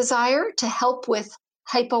for desire to help with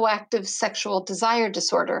hypoactive sexual desire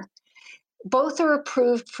disorder. Both are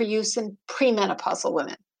approved for use in premenopausal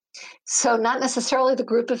women. So not necessarily the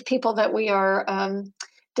group of people that we are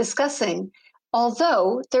discussing,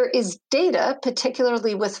 although there is data,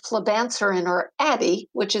 particularly with flibanserin or Addy,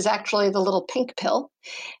 which is actually the little pink pill,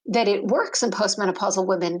 that it works in postmenopausal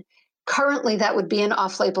women. Currently, that would be an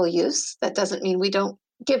off-label use. That doesn't mean we don't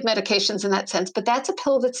give medications in that sense, but that's a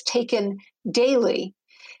pill that's taken daily.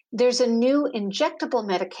 There's a new injectable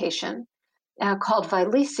medication called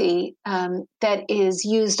Vyleesi that is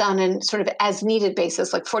used on a sort of as-needed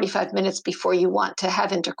basis, like 45 minutes before you want to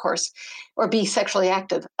have intercourse or be sexually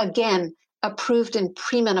active. Again, approved in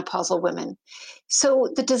premenopausal women. So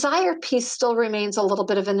the desire piece still remains a little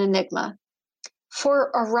bit of an enigma. For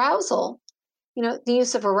arousal, the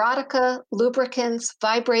use of erotica, lubricants,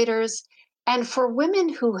 vibrators, and for women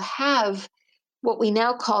who have what we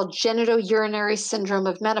now call genitourinary syndrome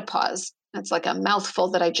of menopause. That's like a mouthful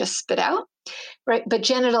that I just spit out, right? But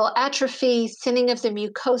genital atrophy, thinning of the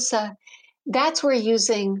mucosa, that's where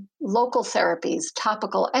using local therapies,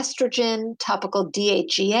 topical estrogen, topical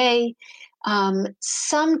DHEA,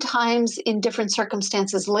 sometimes in different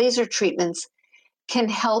circumstances, laser treatments can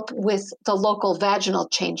help with the local vaginal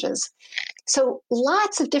changes. So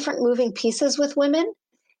lots of different moving pieces with women.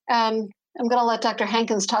 I'm going to let Dr.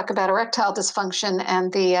 Hankins talk about erectile dysfunction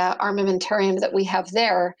and the armamentarium that we have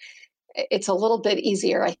there. It's a little bit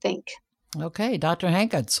easier, I think. Okay, Dr.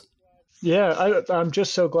 Hankins. Yeah, I'm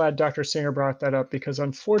just so glad Dr. Singer brought that up because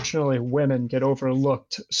unfortunately women get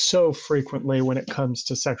overlooked so frequently when it comes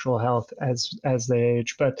to sexual health as they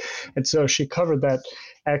age. And so she covered that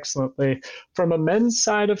excellently. From a men's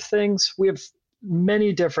side of things, we have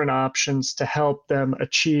many different options to help them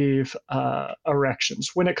achieve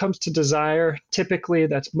erections. When it comes to desire, typically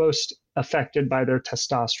that's most affected by their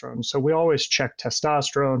testosterone. So we always check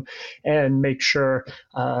testosterone and make sure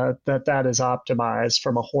that is optimized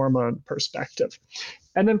from a hormone perspective.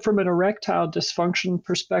 And then from an erectile dysfunction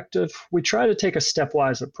perspective, we try to take a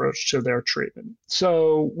stepwise approach to their treatment.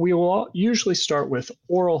 So we will usually start with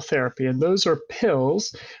oral therapy, and those are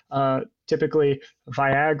pills, typically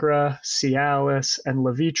Viagra, Cialis, and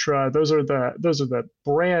Levitra. Those are the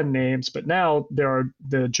brand names, but now there are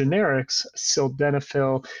the generics,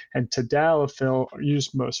 sildenafil and tadalafil, are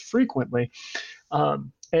used most frequently.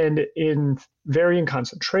 And in varying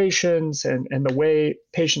concentrations and the way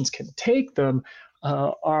patients can take them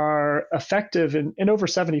are effective in over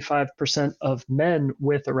 75% of men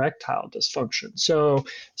with erectile dysfunction. So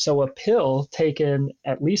a pill taken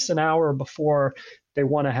at least an hour before they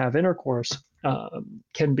want to have intercourse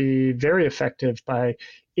can be very effective by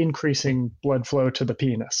increasing blood flow to the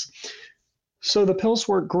penis. So the pills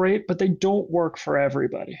work great, but they don't work for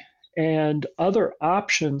everybody. And other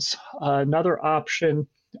options, another option,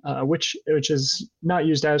 which is not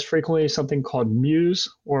used as frequently, is something called Muse,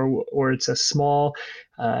 or it's a small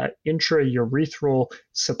intraurethral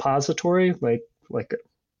suppository, like a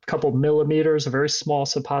couple millimeters, a very small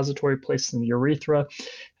suppository placed in the urethra,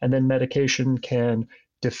 and then medication can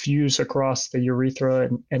diffuse across the urethra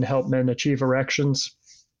and help men achieve erections.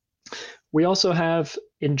 We also have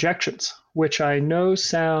injections, which I know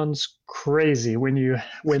sounds crazy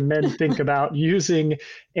when men think about using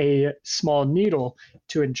a small needle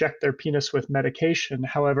to inject their penis with medication.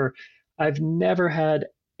 However, I've never had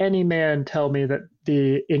any man tell me that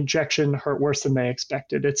the injection hurt worse than they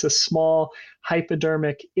expected. It's a small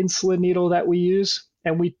hypodermic insulin needle that we use,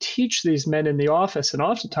 and we teach these men in the office. And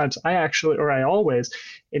oftentimes I always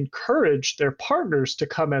encourage their partners to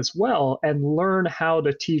come as well and learn how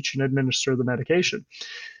to teach and administer the medication.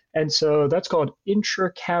 And so that's called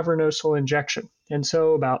intracavernosal injection. And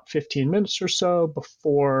so about 15 minutes or so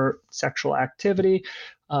before sexual activity,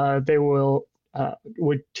 they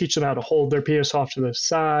would teach them how to hold their penis off to the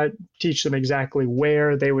side, teach them exactly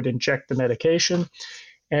where they would inject the medication.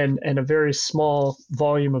 And a very small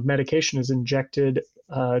volume of medication is injected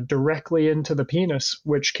directly into the penis,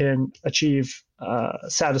 which can achieve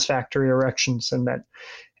satisfactory erections in men.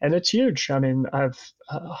 And it's huge. I mean, I've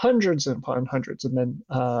hundreds upon hundreds of men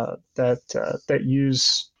that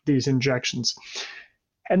use these injections.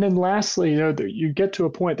 And then lastly, you get to a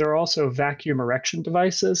point, there are also vacuum erection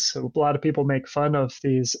devices. So a lot of people make fun of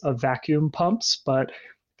these vacuum pumps, but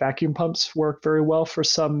vacuum pumps work very well for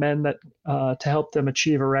some men that to help them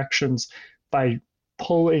achieve erections by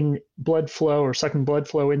pulling blood flow or sucking blood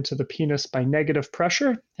flow into the penis by negative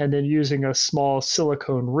pressure, and then using a small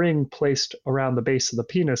silicone ring placed around the base of the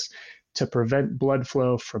penis to prevent blood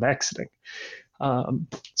flow from exiting.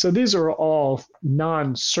 So these are all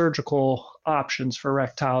non-surgical options for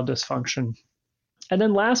erectile dysfunction. And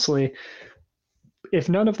then lastly, if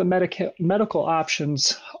none of the medical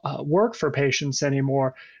options work for patients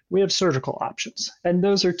anymore, we have surgical options. And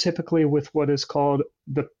those are typically with what is called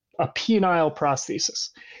a penile prosthesis.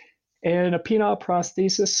 And a penile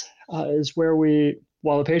prosthesis is where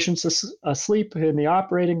while the patient's asleep in the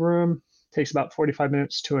operating room, takes about 45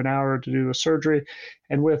 minutes to an hour to do the surgery.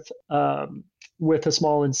 And with a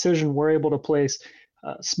small incision, we're able to place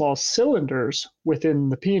small cylinders within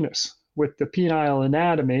the penis. With the penile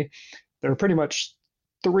anatomy, there are pretty much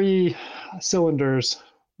 3 cylinders.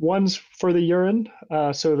 One's for the urine,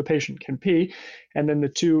 so the patient can pee, and then the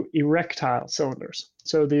 2 erectile cylinders.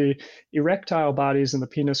 So the erectile bodies in the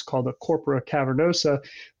penis, called the corpora cavernosa,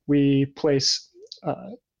 we place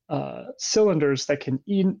cylinders that can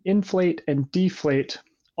inflate and deflate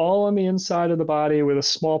all on the inside of the body with a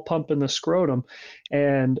small pump in the scrotum.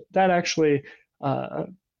 And that actually,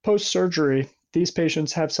 post-surgery, these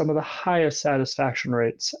patients have some of the highest satisfaction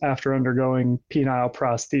rates after undergoing penile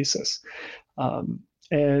prosthesis.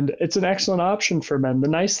 And it's an excellent option for men. The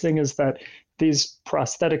nice thing is that these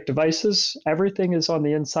prosthetic devices, everything is on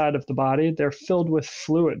the inside of the body. They're filled with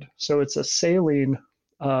fluid. So it's a saline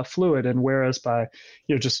fluid. And whereas by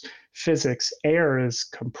just physics, air is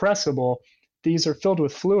compressible, these are filled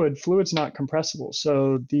with fluid. Fluid's not compressible.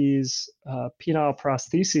 So these penile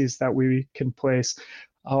prostheses that we can place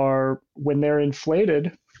are, when they're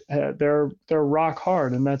inflated, they're rock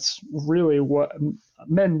hard. And that's really what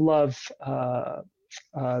men love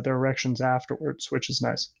their erections afterwards, which is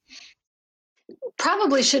nice.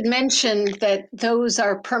 Probably should mention that those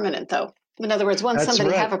are permanent, though. In other words, once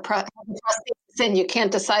somebody have a prosthesis in, you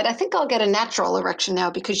can't decide, I think I'll get a natural erection now,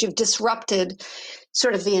 because you've disrupted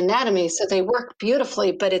sort of the anatomy. So they work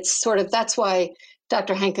beautifully, but it's sort of, that's why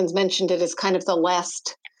Dr. Hankins mentioned it as kind of the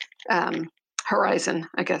last horizon,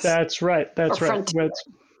 I guess. That's right. That's right. Frontier.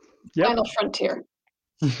 Final frontier.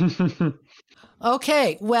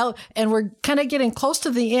 Okay, well, and we're kind of getting close to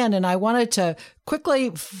the end, and I wanted to quickly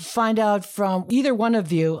find out from either one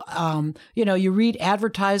of you, you read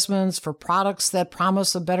advertisements for products that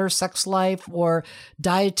promise a better sex life or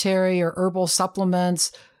dietary or herbal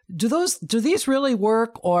supplements. Do these really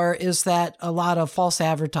work, or is that a lot of false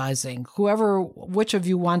advertising? Which of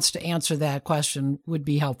you wants to answer that question would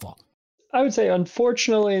be helpful. I would say,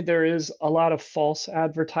 unfortunately, there is a lot of false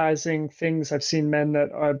advertising things. I've seen men that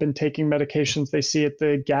have been taking medications they see at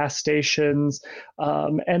the gas stations.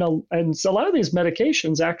 And so a lot of these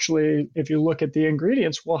medications, actually, if you look at the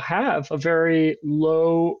ingredients, will have a very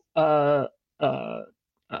low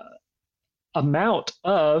amount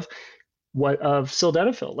of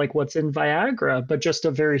sildenafil, like what's in Viagra, but just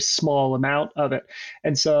a very small amount of it.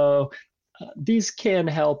 And so these can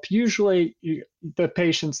help. Usually the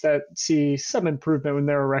patients that see some improvement in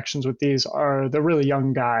their erections with these are the really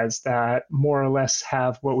young guys that more or less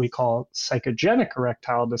have what we call psychogenic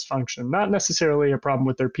erectile dysfunction, not necessarily a problem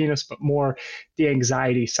with their penis, but more the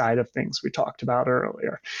anxiety side of things we talked about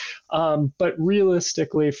earlier. But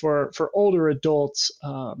realistically, for older adults,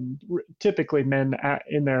 typically men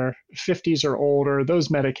in their 50s or older, those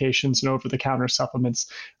medications and over-the-counter supplements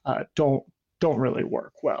don't really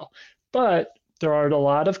work well. But there are a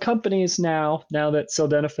lot of companies now that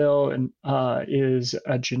sildenafil is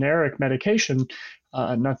a generic medication,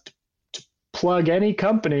 not to plug any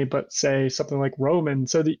company, but say something like Roman,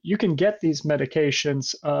 so that you can get these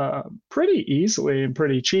medications pretty easily and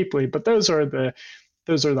pretty cheaply. But those are the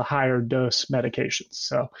higher dose medications.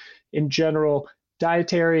 So in general,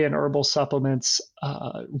 dietary and herbal supplements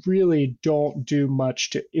really don't do much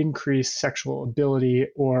to increase sexual ability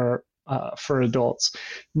or for adults.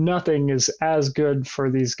 Nothing is as good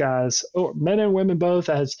for these guys, or men and women both,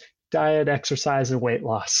 as diet, exercise, and weight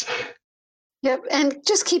loss. Yep. And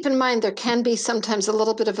just keep in mind, there can be sometimes a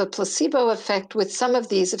little bit of a placebo effect with some of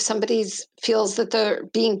these. If somebody feels that they're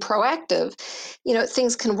being proactive,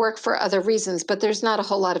 things can work for other reasons, but there's not a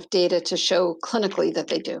whole lot of data to show clinically that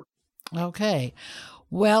they do. Okay.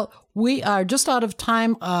 Well, we are just out of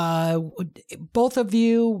time. Both of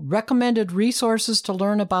you recommended resources to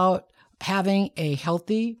learn about having a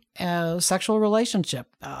healthy sexual relationship.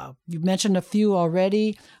 You mentioned a few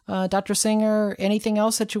already. Dr. Singer, anything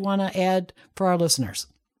else that you want to add for our listeners?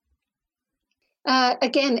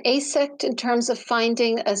 Again, ASECT, in terms of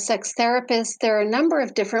finding a sex therapist, there are a number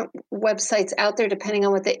of different websites out there depending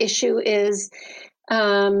on what the issue is.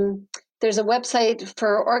 There's a website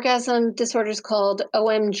for orgasm disorders called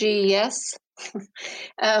OMGYes.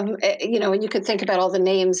 And you could think about all the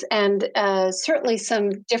names, and certainly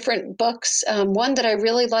some different books. One that I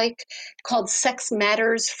really like called Sex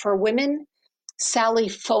Matters for Women. Sally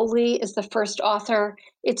Foley is the first author.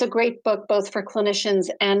 It's a great book both for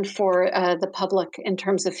clinicians and for the public in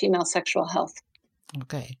terms of female sexual health.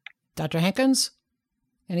 Okay. Dr. Hankins,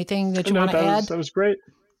 anything that you want to add? That was great.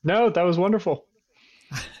 No, that was wonderful.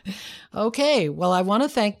 Okay, well, I want to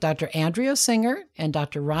thank Dr. Andrea Singer and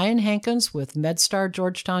Dr. Ryan Hankins with MedStar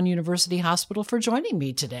Georgetown University Hospital for joining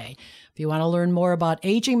me today. If you want to learn more about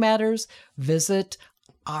Aging Matters, visit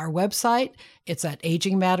our website. It's at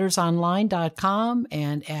agingmattersonline.com,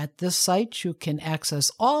 and at this site you can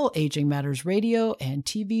access all Aging Matters radio and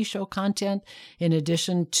TV show content, in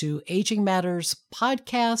addition to Aging Matters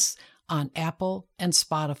podcasts on Apple and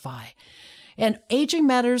Spotify. And Aging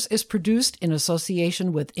Matters is produced in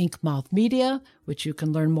association with Inkmouth Media, which you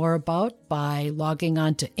can learn more about by logging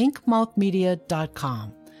on to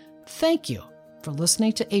inkmouthmedia.com. Thank you for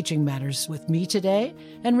listening to Aging Matters with me today.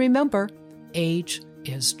 And remember, age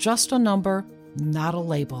is just a number, not a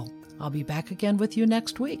label. I'll be back again with you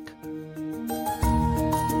next week.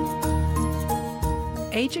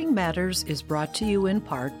 Aging Matters is brought to you in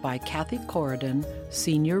part by Kathy Corridon,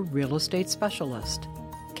 Senior Real Estate Specialist.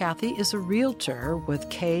 Kathy is a realtor with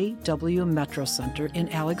KW Metro Center in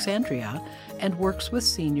Alexandria and works with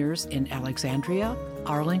seniors in Alexandria,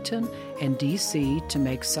 Arlington, and D.C. to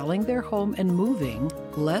make selling their home and moving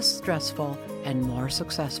less stressful and more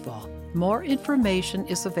successful. More information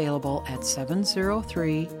is available at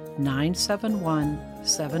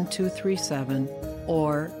 703-971-7237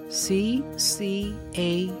 or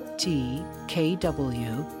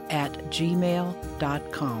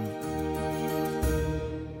ccatkw@gmail.com.